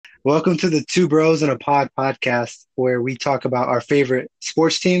Welcome to the Two Bros in a Pod podcast, where we talk about our favorite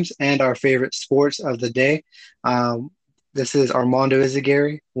sports teams and our favorite sports of the day. Um, this is Armando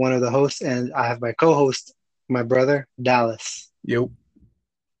Izagari, one of the hosts, and I have my co-host, my brother, Dallas. Yep.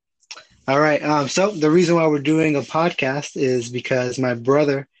 All right. So the reason why we're doing a podcast is because my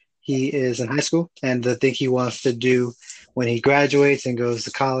brother, he is in high school, and the thing he wants to do when he graduates and goes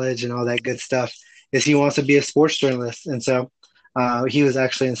to college and all that good stuff is he wants to be a sports journalist. And so he was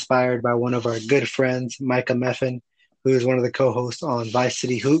actually inspired by one of our good friends, Micah Meffin, who is one of the co-hosts on Vice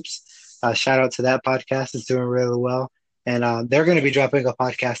City Hoops. Shout out to that podcast; it's doing really well, and they're going to be dropping a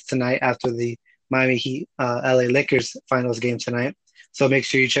podcast tonight after the Miami Heat LA Lakers finals game tonight. So make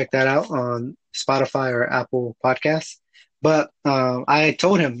sure you check that out on Spotify or Apple Podcasts. But I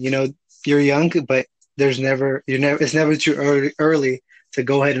told him, you're young, but it's never too early to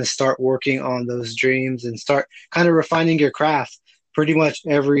go ahead and start working on those dreams and start kind of refining your craft. Pretty much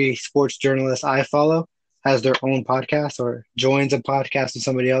every sports journalist I follow has their own podcast or joins a podcast with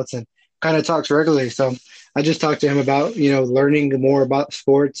somebody else and kind of talks regularly. So I just talked to him about, learning more about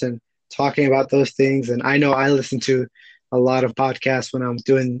sports and talking about those things. And I know I listen to a lot of podcasts when I'm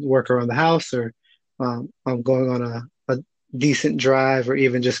doing work around the house or I'm going on a decent drive or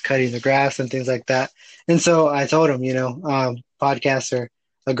even just cutting the grass and things like that. And so I told him, podcasts are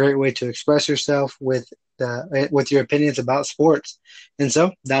a great way to express yourself with your opinions about sports. And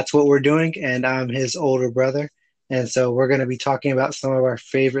so that's what we're doing. And I'm his older brother. And so we're going to be talking about some of our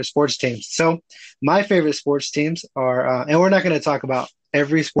favorite sports teams. So my favorite sports teams are, and we're not going to talk about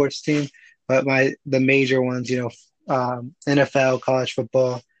every sports team, but the major ones, NFL, college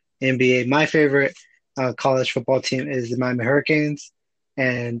football, NBA. My favorite college football team is the Miami Hurricanes,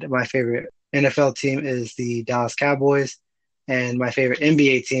 and my favorite NFL team is the Dallas Cowboys, and my favorite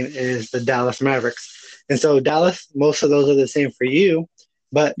NBA team is the Dallas Mavericks. And so, Dallas, most of those are the same for you,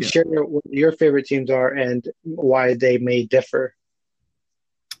 but Yeah. share what your favorite teams are and why they may differ.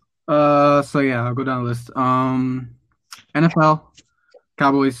 So yeah, I'll go down the list. NFL,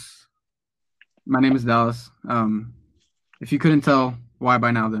 Cowboys. My name is Dallas. If you couldn't tell why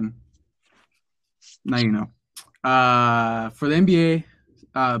by now, then now you know. For the NBA,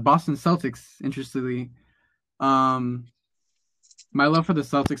 Boston Celtics, interestingly. Um, my love for the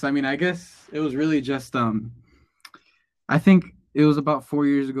Celtics, I mean, I guess it was really just I think it was about 4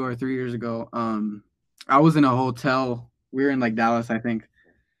 years ago or 3 years ago. I was in a hotel. We were in like Dallas, I think.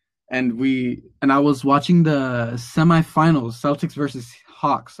 And I was watching the semifinals, Celtics versus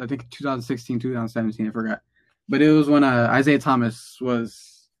Hawks. I think 2016, 2017, I forgot. But it was when Isaiah Thomas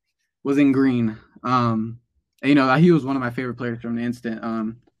was in green. And, he was one of my favorite players from the instant.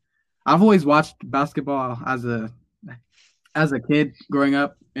 I've always watched basketball as a kid growing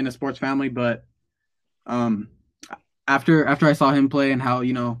up in a sports family, but um, after I saw him play and how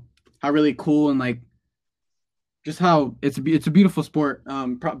really cool and like just how it's a beautiful sport.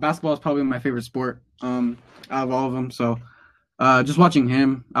 Basketball is probably my favorite sport out of all of them. So just watching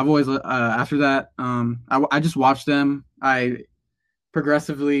him, I've always after that I just watched them. I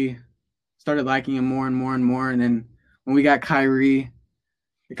progressively started liking him more and more and more, and then when we got Kyrie,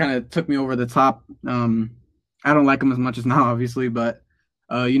 it kind of took me over the top. I don't like him as much as now, obviously, but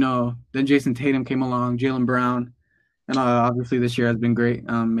then Jason Tatum came along, Jalen Brown. And obviously this year has been great.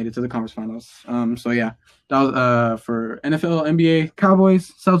 Made it to the conference finals. So yeah, that was for NFL, NBA,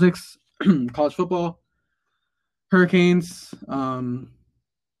 Cowboys, Celtics, college football, Hurricanes.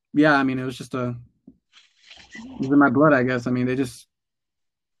 Yeah, I mean it was in my blood, I guess. I mean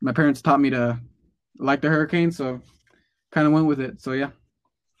my parents taught me to like the Hurricanes, so kind of went with it. So yeah.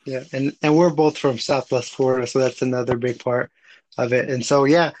 Yeah, and we're both from Southwest Florida, so that's another big part of it. And so,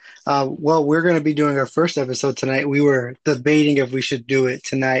 yeah, well, we're going to be doing our first episode tonight. We were debating if we should do it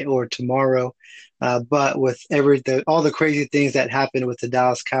tonight or tomorrow, but with all the crazy things that happened with the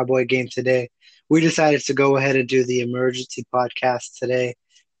Dallas Cowboy game today, we decided to go ahead and do the emergency podcast today.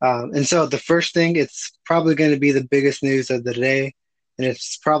 And so, the first thing, it's probably going to be the biggest news of the day, and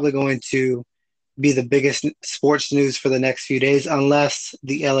it's probably going to be the biggest sports news for the next few days, unless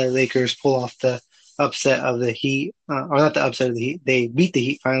the LA Lakers pull off the upset of the Heat, or not the upset of the Heat. They beat the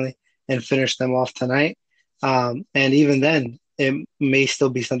Heat finally and finish them off tonight. And even then, it may still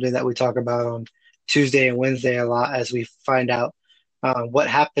be something that we talk about on Tuesday and Wednesday a lot as we find out what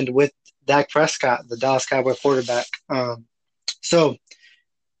happened with Dak Prescott, the Dallas Cowboy quarterback. So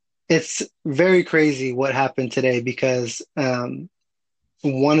it's very crazy what happened today because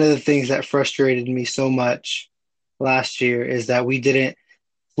one of the things that frustrated me so much last year is that we didn't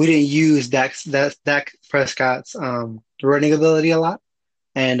use Dak Prescott's running ability a lot,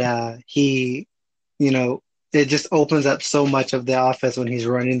 and he, you know, it just opens up so much of the offense when he's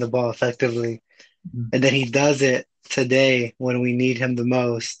running the ball effectively. Mhm. And then he does it today when we need him the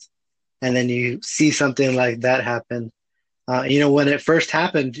most. And then you see something like that happen. When it first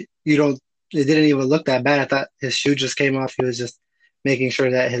happened, it didn't even look that bad. I thought his shoe just came off. He was just making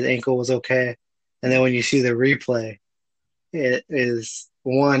sure that his ankle was okay. And then when you see the replay, it is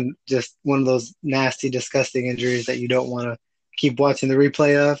just one of those nasty, disgusting injuries that you don't want to keep watching the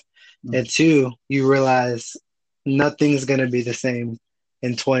replay of. Mhm. And two, you realize nothing's going to be the same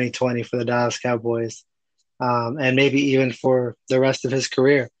in 2020 for the Dallas Cowboys, and maybe even for the rest of his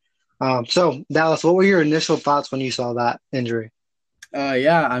career. So, Dallas, what were your initial thoughts when you saw that injury?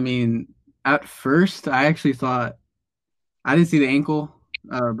 Yeah, I mean, at first, I actually thought I didn't see the ankle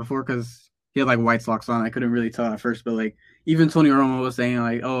before because he had like white socks on. I couldn't really tell at first, but like even Tony Romo was saying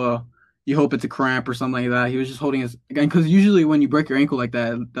like, "Oh, you hope it's a cramp or something like that." He was just holding his again because usually when you break your ankle like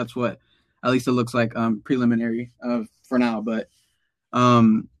that, that's what at least it looks like preliminary for now. But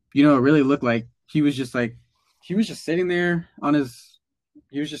it really looked like he was just sitting there on his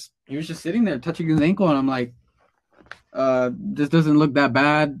he was just sitting there touching his ankle, and I'm like, this doesn't look that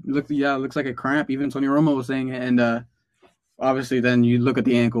bad. It looks like a cramp. Even Tony Romo was saying it, and obviously then you look at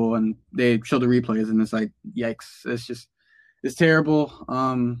the ankle and they show the replays and it's like yikes, it's terrible.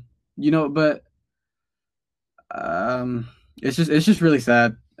 But um it's just really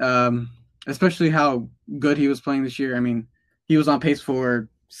sad, especially how good he was playing this year. I mean, he was on pace for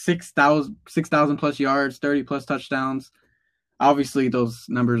 6,000 plus yards, 30 plus touchdowns. Obviously those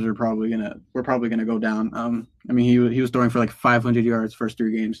numbers we're probably gonna go down. I mean, he was throwing for like 500 yards first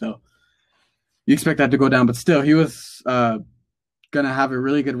 3 games, so you expect that to go down, but still he was gonna have a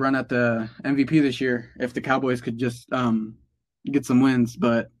really good run at the MVP this year if the Cowboys could just get some wins.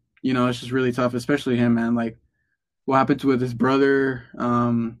 But it's just really tough, especially him, man. Like what happened with his brother,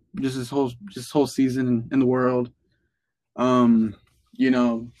 just his whole season in the world. Um, you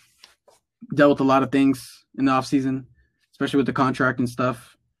know, Dealt with a lot of things in the off season, especially with the contract and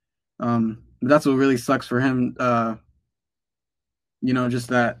stuff. But that's what really sucks for him. Just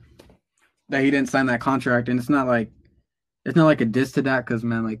that he didn't sign that contract, and it's not like a diss to that because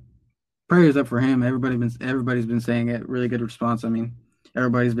man, like prayers up for him. Everybody's been saying it. Really good response. I mean,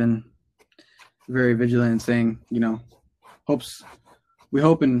 everybody's been very vigilant and saying, hopes we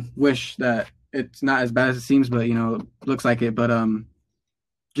hope and wish that it's not as bad as it seems, but looks like it. But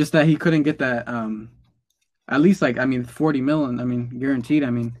just that he couldn't get that at least like I mean 40 million. I mean guaranteed. I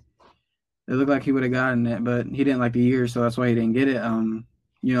mean it looked like he would have gotten it, but he didn't like the year, so that's why he didn't get it.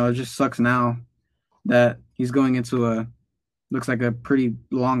 It just sucks now that he's going into a looks like a pretty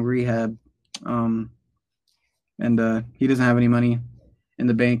long rehab. Um, and he doesn't have any money in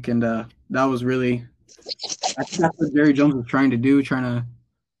the bank, and that was really I think that's what Jerry Jones was trying to do, trying to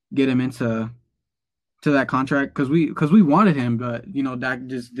get him to that contract because we wanted him, but Dak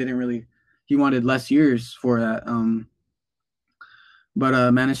just didn't really. He wanted less years for that.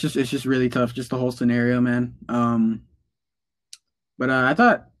 But man, it's just really tough, just the whole scenario, man. But I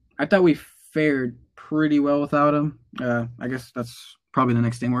thought we fared pretty well without him. I guess that's probably the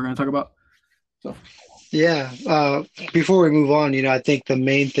next thing we're gonna talk about. So Yeah. Before we move on, I think the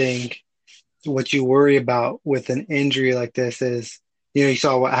main thing, what you worry about with an injury like this is, you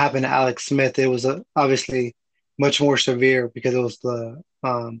saw what happened to Alex Smith. It was obviously much more severe because it was the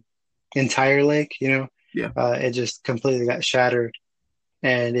entire leg, yeah. it just completely got shattered.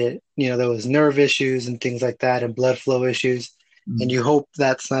 And there was nerve issues and things like that and blood flow issues. And Mhm. you hope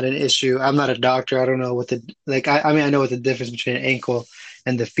that's not an issue. I'm not a doctor. I don't know I mean, I know what the difference between an ankle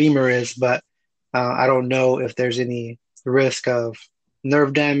and the femur is, but I don't know if there's any risk of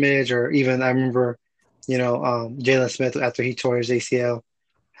nerve damage or even I remember, Jalen Smith after he tore his ACL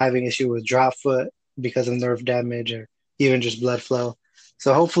having issue with drop foot because of nerve damage or even just blood flow.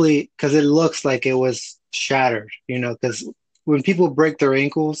 So hopefully, because it looks like it was shattered, because when people break their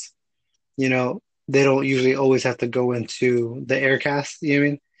ankles, you know, they don't usually always have to go into the air cast, you know what I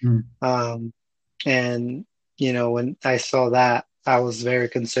mean? Mhm. Um, and when I saw that, I was very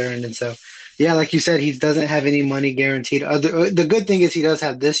concerned. And so, yeah, like you said, he doesn't have any money guaranteed. The good thing is he does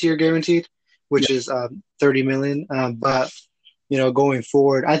have this year guaranteed, Yeah. which is 30 million. But going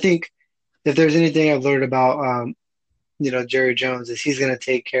forward, I think if there's anything I've learned about Jerry Jones is he's going to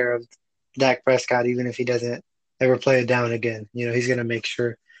take care of Dak Prescott even if he doesn't ever play it down again. He's going to make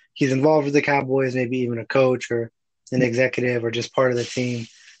sure he's involved with the Cowboys, maybe even a coach or an executive or just part of the team.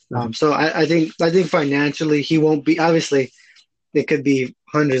 So I think financially he won't be. Obviously, it could be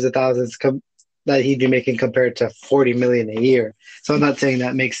hundreds of thousands that he'd be making compared to 40 million a year. So I'm not saying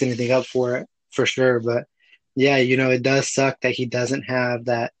that makes anything up for it for sure, but yeah, it does suck that he doesn't have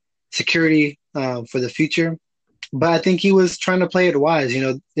that security for the future. but I think he was trying to play it wise. You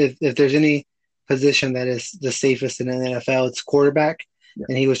know, if there's any position that is the safest in the NFL, it's quarterback. Yeah.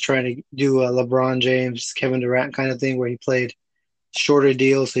 And he was trying to do a LeBron James, Kevin Durant kind of thing where he played shorter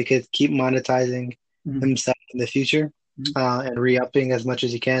deals so he could keep monetizing Mhm. himself in the future Mhm. and re-upping as much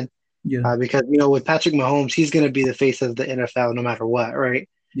as he can. Yeah. Because, you know, with Patrick Mahomes, he's going to be the face of the NFL no matter what, right?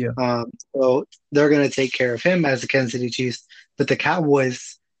 Yeah. So they're going to take care of him as the Kansas City Chiefs. But the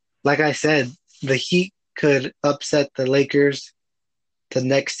Cowboys, like I said, the Heat could upset the Lakers the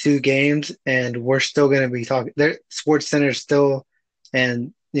next two games, and we're still going to be talking. Their Sports Center still,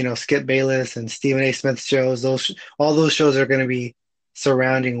 and you know Skip Bayless and Stephen A. Smith shows. Those all those shows are going to be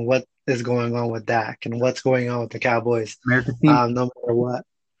surrounding what is going on with Dak and what's going on with the Cowboys, America's team. no matter what.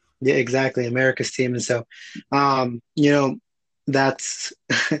 Yeah, exactly, America's team, and so, you know, that's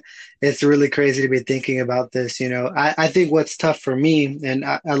it's really crazy to be thinking about this. You know, I think what's tough for me, and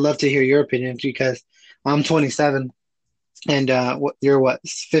I'd love to hear your opinion because I'm 27 and you're what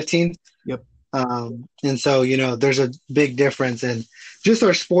 15. Yep. And so you know there's a big difference in just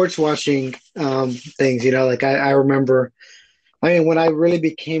our sports watching things. You know, like I remember, I mean, when I really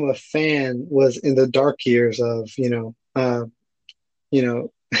became a fan was in the dark years of you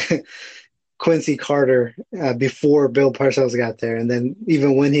know Quincy Carter before Bill Parcells got there, and then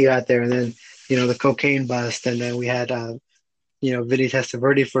even when he got there, and then you know the cocaine bust, and then we had you know, Vinny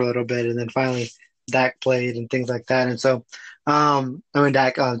Testaverde for a little bit, and then finally Dak played and things like that. And so, I mean,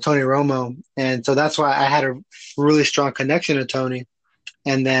 Dak, Tony Romo. And so that's why I had a really strong connection to Tony.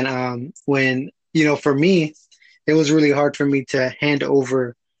 And then when, you know, for me, it was really hard for me to hand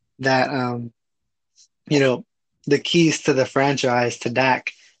over that, you know, the keys to the franchise to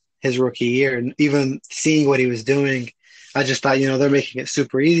Dak his rookie year. And even seeing what he was doing, I just thought, you know, they're making it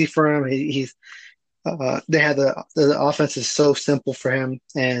super easy for him. He's they had the offense is so simple for him,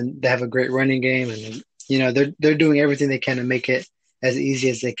 and they have a great running game, and you know they're doing everything they can to make it as easy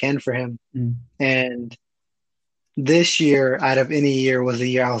as they can for him. Mm. And this year, out of any year, was the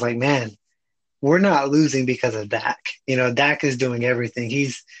year I was like, man, we're not losing because of Dak. You know, Dak is doing everything.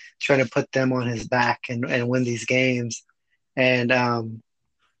 He's trying to put them on his back and win these games. And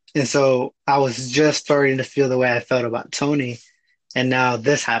so I was just starting to feel the way I felt about Tony, and now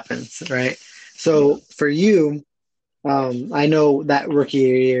this happens, right? So for you, I know that rookie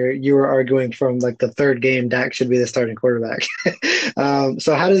year you were arguing from like the third game Dak should be the starting quarterback.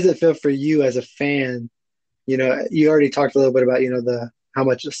 So how does it feel for you as a fan? You know, you already talked a little bit about, you know, the how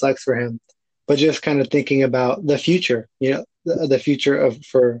much it sucks for him, but just kind of thinking about the future, you know, the future of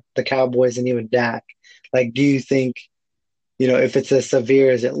for the Cowboys and even Dak. Like, do you think, you know, if it's as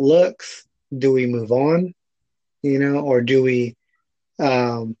severe as it looks, do we move on, you know, or do we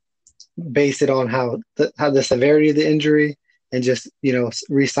um base it on how the severity of the injury and just you know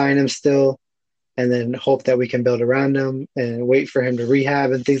re-sign him still and then hope that we can build around him and wait for him to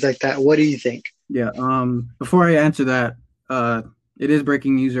rehab and things like that. What do you think? Yeah. Before I answer that, it is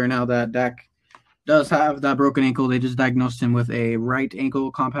breaking news right now that Dak does have that broken ankle. They just diagnosed him with a right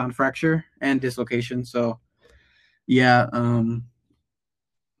ankle compound fracture and dislocation. So, yeah.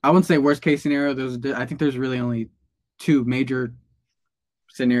 I wouldn't say worst case scenario. I think there's really only two major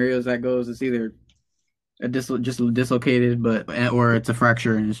scenarios that goes. It's either just dislocated, or it's a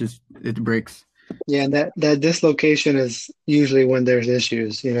fracture and it breaks. Yeah, and that dislocation is usually when there's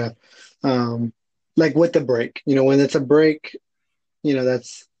issues, you know, like with the break, you know, when it's a break, you know,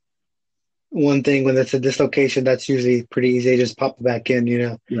 that's one thing. When it's a dislocation, that's usually pretty easy. They just pop it back in, you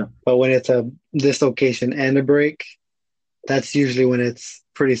know. Yeah. But when it's a dislocation and a break, that's usually when it's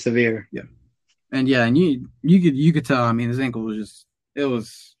pretty severe. Yeah. And you could tell. I mean, his ankle was just it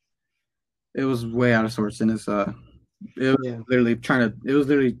was way out of sorts, and it was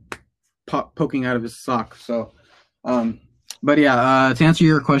literally poking out of his sock. So, but yeah, to answer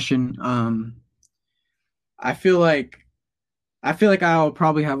your question, I feel like I'll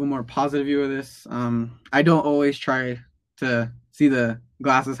probably have a more positive view of this. I don't always try to see the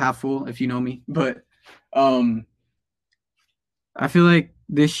glasses half full, if you know me, but I feel like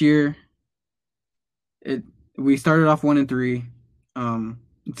this year we started off 1-3.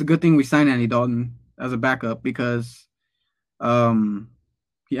 It's a good thing we signed Andy Dalton as a backup because I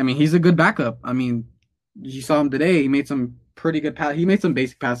mean he's a good backup. I mean you saw him today. He made some pretty good pass. He made some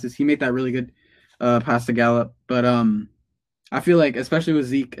basic passes. He made that really good pass to Gallup. But I feel like especially with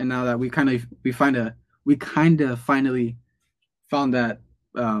Zeke and now that we kind of finally found that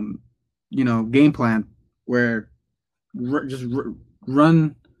game plan where just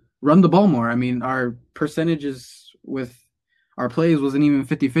run the ball more. I mean, our percentages with our plays wasn't even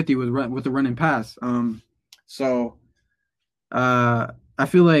 50-50 with the run and pass. So I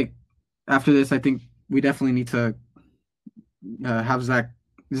feel like after this, I think we definitely need to have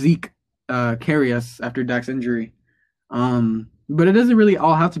Zeke carry us after Dak's injury. But it doesn't really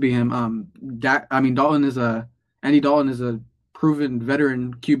all have to be him. I mean, Andy Dalton is a proven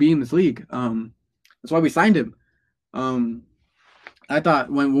veteran QB in this league. That's why we signed him. Um, I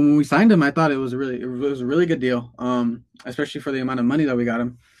thought when we signed him, I thought it was a really good deal. Especially for the amount of money that we got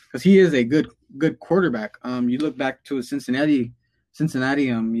him, because he is a good quarterback. You look back to his Cincinnati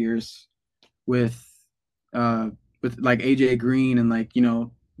years with with like AJ Green, and like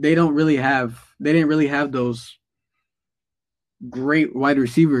they didn't really have those great wide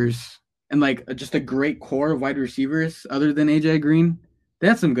receivers, and like just a great core of wide receivers other than AJ Green. They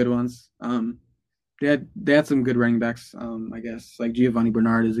had some good ones. They had some good running backs. I guess like Giovanni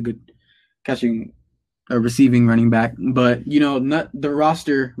Bernard is a good catching, receiving running back, but not the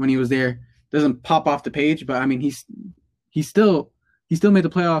roster when he was there doesn't pop off the page. But I mean, he still he still made the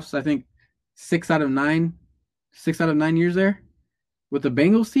playoffs. I think 6 out of 9, 6 out of 9 years there with the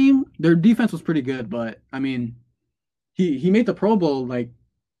Bengals team. Their defense was pretty good, but I mean, he made the Pro Bowl like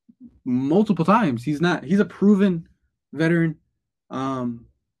multiple times. He's a proven veteran. Um,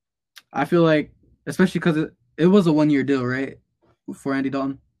 I feel like, especially because it was a 1 year deal, right, for Andy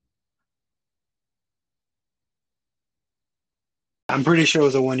Dalton. I'm pretty sure it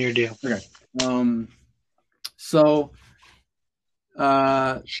was a 1 year deal. Okay. Um, so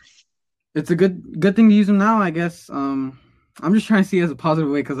uh, it's a good thing to use him now, I guess. I'm just trying to see it as a positive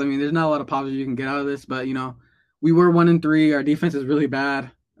way, because I mean, there's not a lot of positives you can get out of this, but we were 1-3. Our defense is really bad.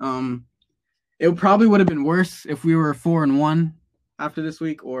 It probably would have been worse if we were 4-1 after this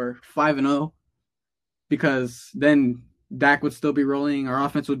week, or 5-0, because then Dak would still be rolling. Our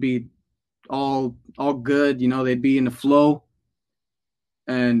offense would be all good. They'd be in the flow,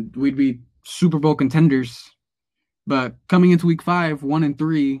 and we'd be Super Bowl contenders. But coming into week 5,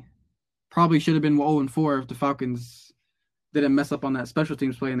 1-3, probably should have been 0-4 if the Falcons didn't mess up on that special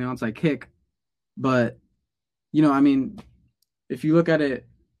teams play and the onside kick. But I mean, if you look at it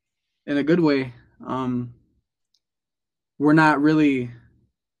in a good way, we're not really,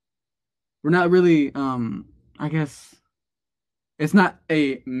 I guess it's not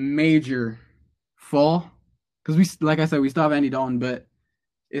a major fall, because like I said, we still have Andy Dalton, but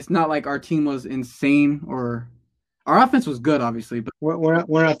it's not like our team was insane, or our offense was good, obviously, but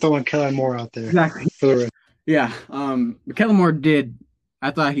We're not throwing Kellen Moore out there exactly. for the rest. Yeah. Kellen Moore did. I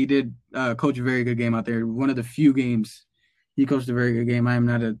thought he did coach a very good game out there. One of the few games he coached a very good game. I am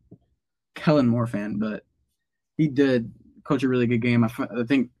not a Kellen Moore fan, but he did coach a really good game. I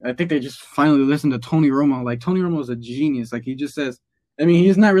think they just finally listened to Tony Romo. Like, Tony Romo is a genius. Like, he just says, I mean,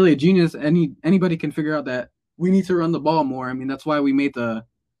 he's not really a genius. Anybody can figure out that we need to run the ball more. I mean, that's why we made it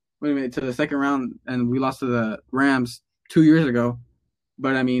to the second round and we lost to the Rams 2 years ago.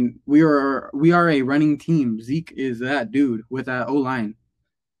 But I mean, we are a running team. Zeke is that dude with that O line.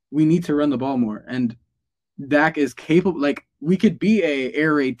 We need to run the ball more, and Dak is capable. Like, we could be a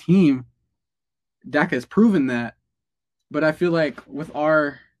air raid team. Dak has proven that. But I feel like with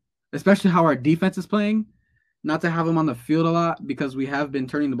especially how our defense is playing, not to have him on the field a lot, because we have been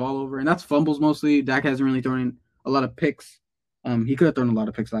turning the ball over, and that's fumbles mostly. Dak hasn't really thrown a lot of picks. He could have thrown a lot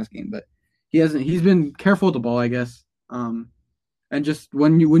of picks last game, but he hasn't. He's been careful with the ball, I guess. And just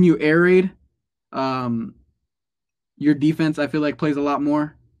when you air raid, your defense, I feel like, plays a lot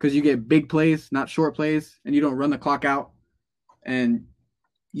more, because you get big plays, not short plays, and you don't run the clock out, and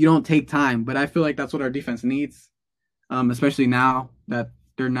you don't take time. But I feel like that's what our defense needs, especially now that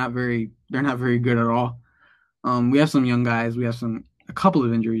they're not very good at all. We have some young guys, we have a couple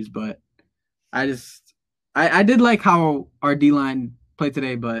of injuries, but I did like how our D line played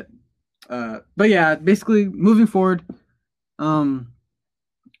today, but yeah, basically moving forward, you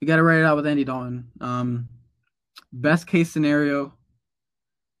got to write it out with Andy Dalton. Best case scenario,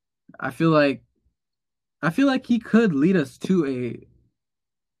 I feel like he could lead us to a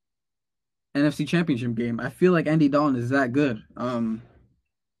NFC Championship game. I feel like Andy Dalton is that good.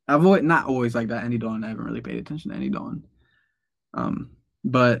 I've always, not always like that Andy Dalton. I haven't really paid attention to Andy Dalton.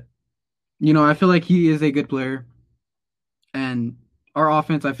 But I feel like he is a good player, and our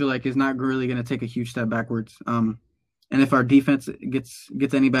offense, I feel like, is not really going to take a huge step backwards. And if our defense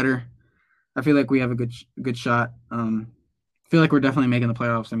gets any better, I feel like we have a good shot. I feel like we're definitely making the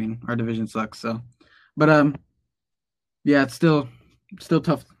playoffs. I mean, our division sucks, so. But yeah, it's still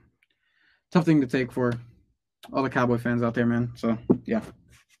tough thing to take for all the Cowboy fans out there, man. So yeah.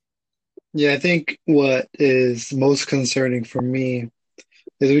 Yeah, I think what is most concerning for me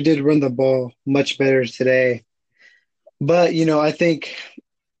is we did run the ball much better today. But, I think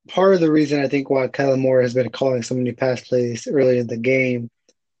part of the reason I think why Kellen Moore has been calling so many pass plays early in the game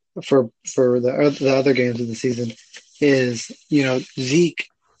for the other games of the season is Zeke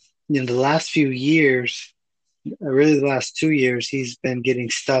in the last few years, really the last 2 years, he's been getting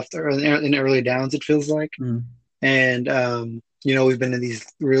stuffed in early downs. It feels like, Mm. and we've been in these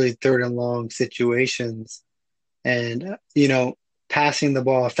really third and long situations, and passing the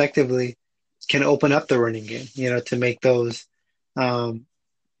ball effectively can open up the running game. To make those.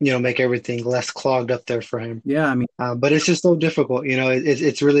 Make everything less clogged up there for him. Yeah, I mean, But it's just so difficult.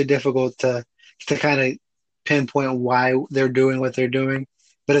 It's really difficult to kind of pinpoint why they're doing what they're doing.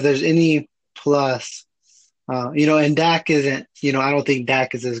 But if there's any plus, and Dak isn't, I don't think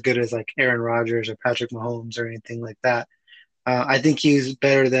Dak is as good as like Aaron Rodgers or Patrick Mahomes or anything like that. I think he's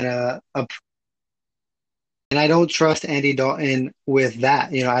better than and I don't trust Andy Dalton with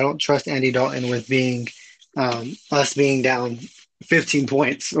that. I don't trust Andy Dalton with being us being down 15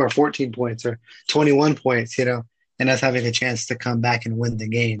 points or 14 points or 21 points, and us having a chance to come back and win the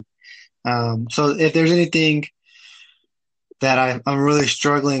game. So if there's anything that I'm really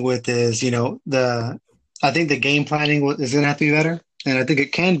struggling with is, I think the game planning is going to have to be better, and I think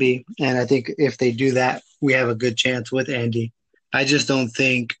it can be. And I think if they do that, we have a good chance with Andy. I just don't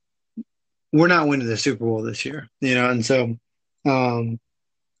think we're not winning the Super Bowl this year, and so um,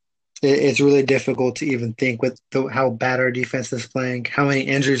 it's really difficult to even think with how bad our defense is playing, how many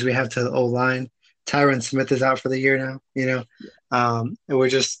injuries we have to the O line. Tyron Smith is out for the year now, and we're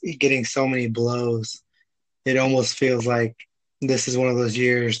just getting so many blows. It almost feels like this is one of those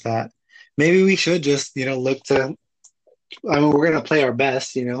years that maybe we should just, look to. I mean, we're gonna play our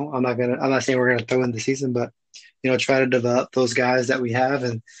best, I'm not saying we're gonna throw in the season, but try to develop those guys that we have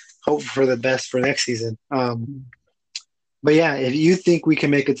and hope for the best for next season. But yeah, if you think we can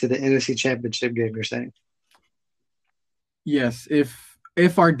make it to the NFC Championship game, you're saying? yes, if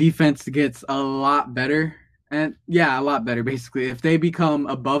our defense gets a lot better, and yeah, a lot better, basically. If they become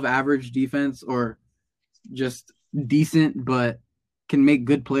above average defense or just decent, but can make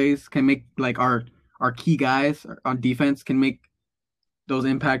good plays, can make like our key guys on defense can make those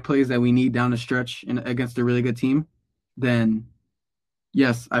impact plays that we need down the stretch against a really good team, then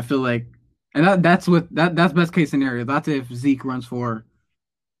yes, I feel like, and that's best case scenario. That's if Zeke runs for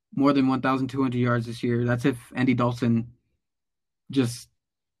more than 1,200 yards this year. That's if Andy Dalton just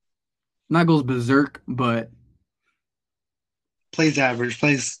not goes berserk, but Plays average,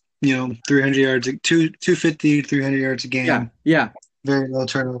 plays 300 yards, 250, 300 yards a yeah, game, yeah, very low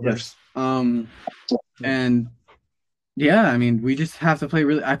turnovers. yes. And yeah, I mean, we just have to play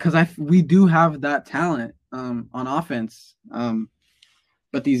really because we do have that talent on offense.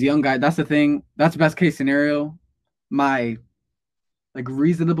 But these young guys, that's the thing. That's best case scenario. My like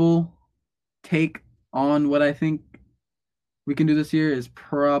reasonable take on what I think we can do this year is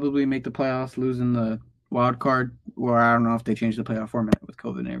probably make the playoffs, losing the wild card, or I don't know if they change the playoff format with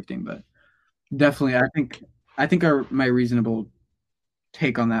COVID and everything, but definitely I think my reasonable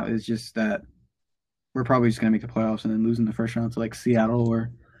take on that is just that we're probably just gonna make the playoffs and then losing the first round to like Seattle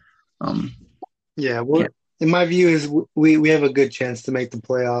or um Yeah, well, in my view, is we have a good chance to make the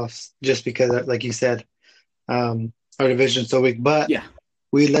playoffs just because, like you said, our division's so weak. But yeah,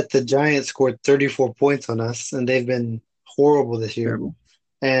 we let the Giants score 34 points on us, and they've been horrible this year. terrible.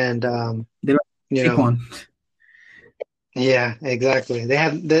 And They don't you take know, one. yeah, exactly. They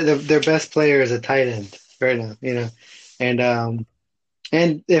have their best player is a tight end right now.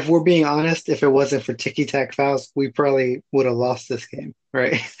 And if we're being honest, if it wasn't for ticky-tack fouls, we probably would have lost this game,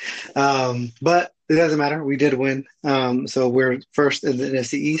 right? But it doesn't matter. We did win. So we're first in the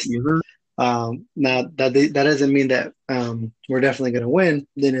NFC East. Now that doesn't mean that we're definitely going to win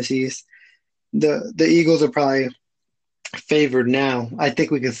the NFC East. The Eagles are probably favored now. I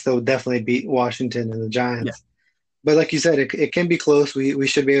think we can still definitely beat Washington and the Giants. Yeah. But like you said, it can be close. We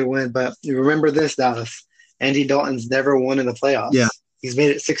should be able to win. But remember this, Dallas. Andy Dalton's never won in the playoffs. Yeah. He's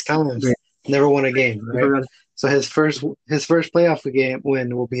made it 6 times. Yeah. Never won a game. Right? So his first playoff game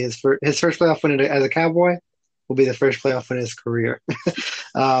win will be his first playoff win as a Cowboy will be the first playoff in his career.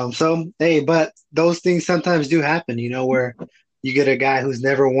 So hey, but those things sometimes do happen. Where you get a guy who's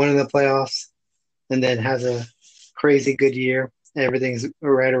never won in the playoffs and then has a crazy good year. Everything's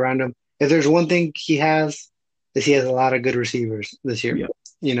right around him. If there's one thing he has, is he has a lot of good receivers this year. Yeah.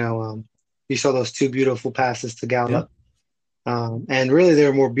 You saw those two beautiful passes to Gallup. Yeah. And really, they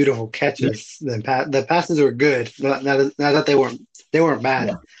were more beautiful catches than the passes were good. Not that they weren't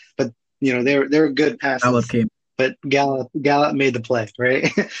bad, but they were good passes. Gallup came. But Gallup made the play,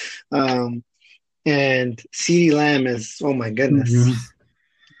 right? And CeeDee Lamb is, oh my goodness. Mm-hmm.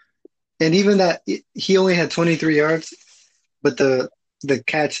 And even that he only had 23 yards, but the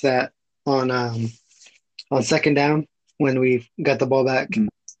catch that on second down when we got the ball back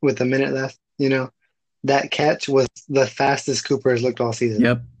with a minute left. That catch was the fastest Cooper has looked all season.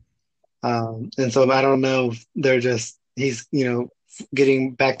 Yep. And so I don't know if he's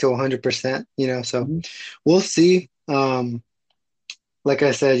getting back to 100%. So Mhm. we'll see. Like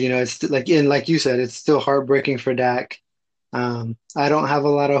I said, it's like you said, it's still heartbreaking for Dak. I don't have a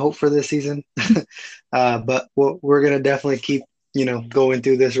lot of hope for this season, but we're gonna definitely keep going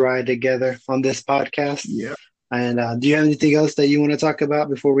through this ride together on this podcast. Yeah. And do you have anything else that you want to talk about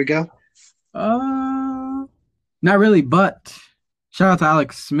before we go? Not really, but shout out to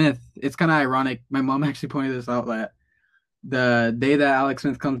Alex Smith. It's kind of ironic. My mom actually pointed this out that the day that Alex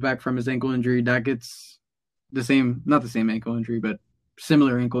Smith comes back from his ankle injury, that gets not the same ankle injury, but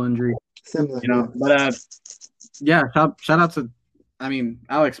similar ankle injury. Similar, But yeah, shout out to,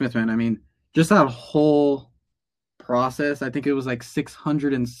 Alex Smith, man. Just that whole process. I think it was like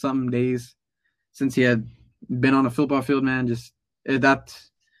 600 and some days since he had been on a football field, man. Just that's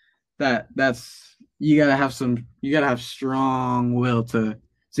you gotta have strong will to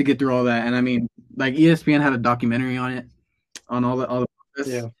get through all that. And like ESPN had a documentary on it, on all the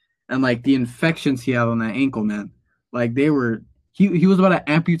process, yeah, and like the infections he had on that ankle, man. Like he was about to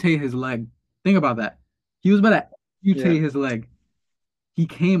amputate his leg. Think about that. He was about to yeah. amputate his leg. He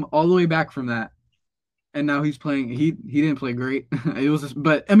came all the way back from that, and now he's playing. He didn't play great. It was just,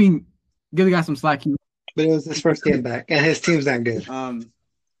 but give the guy some slack. But it was his first game back, and his team's not good.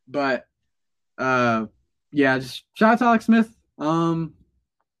 But yeah, just shout out to Alex Smith.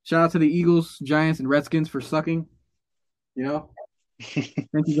 Shout out to the Eagles, Giants, and Redskins for sucking. Thank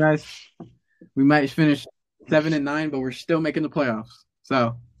you guys. We might finish 7-9, but we're still making the playoffs.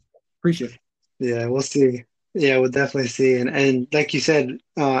 So appreciate it. Yeah, we'll see. Yeah, we'll definitely see. And like you said,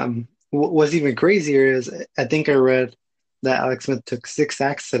 what's even crazier is I think I read that Alex Smith took 6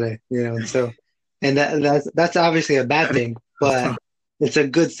 sacks today. And that's obviously a bad thing, but it's a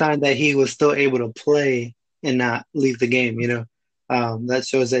good sign that he was still able to play and not leave the game. That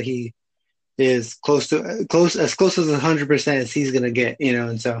shows that he is as close as 100% as he's gonna get.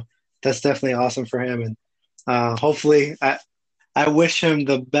 And so that's definitely awesome for him. And hopefully, I wish him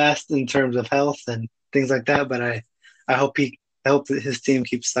the best in terms of health and things like that. But I hope that his team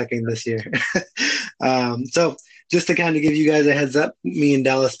keeps sucking this year. So just to kind of give you guys a heads up, me and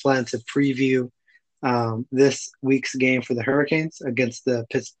Dallas plan to preview this week's game for the Hurricanes against the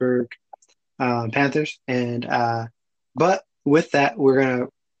Pittsburgh Panthers. And but with that,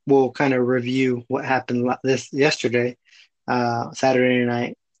 we'll kind of review what happened yesterday, Saturday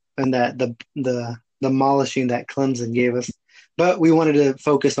night, and that the demolishing that Clemson gave us. But we wanted to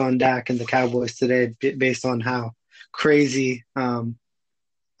focus on Dak and the Cowboys today, based on how crazy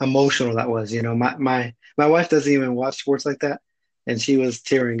emotional that was. My wife doesn't even watch sports like that, and she was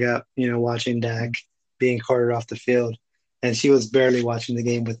tearing up, watching Dak being carted off the field, and she was barely watching the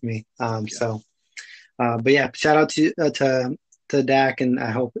game with me. But yeah, shout out to Dak, and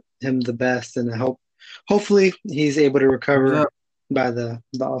I hope him the best, and hopefully he's able to recover by the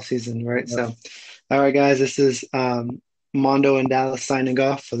off season, right? Yeah. So, all right, guys, this is Mondo and Dallas signing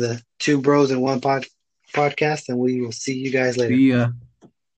off for the Two Bros in One podcast, and we will see you guys later. See ya.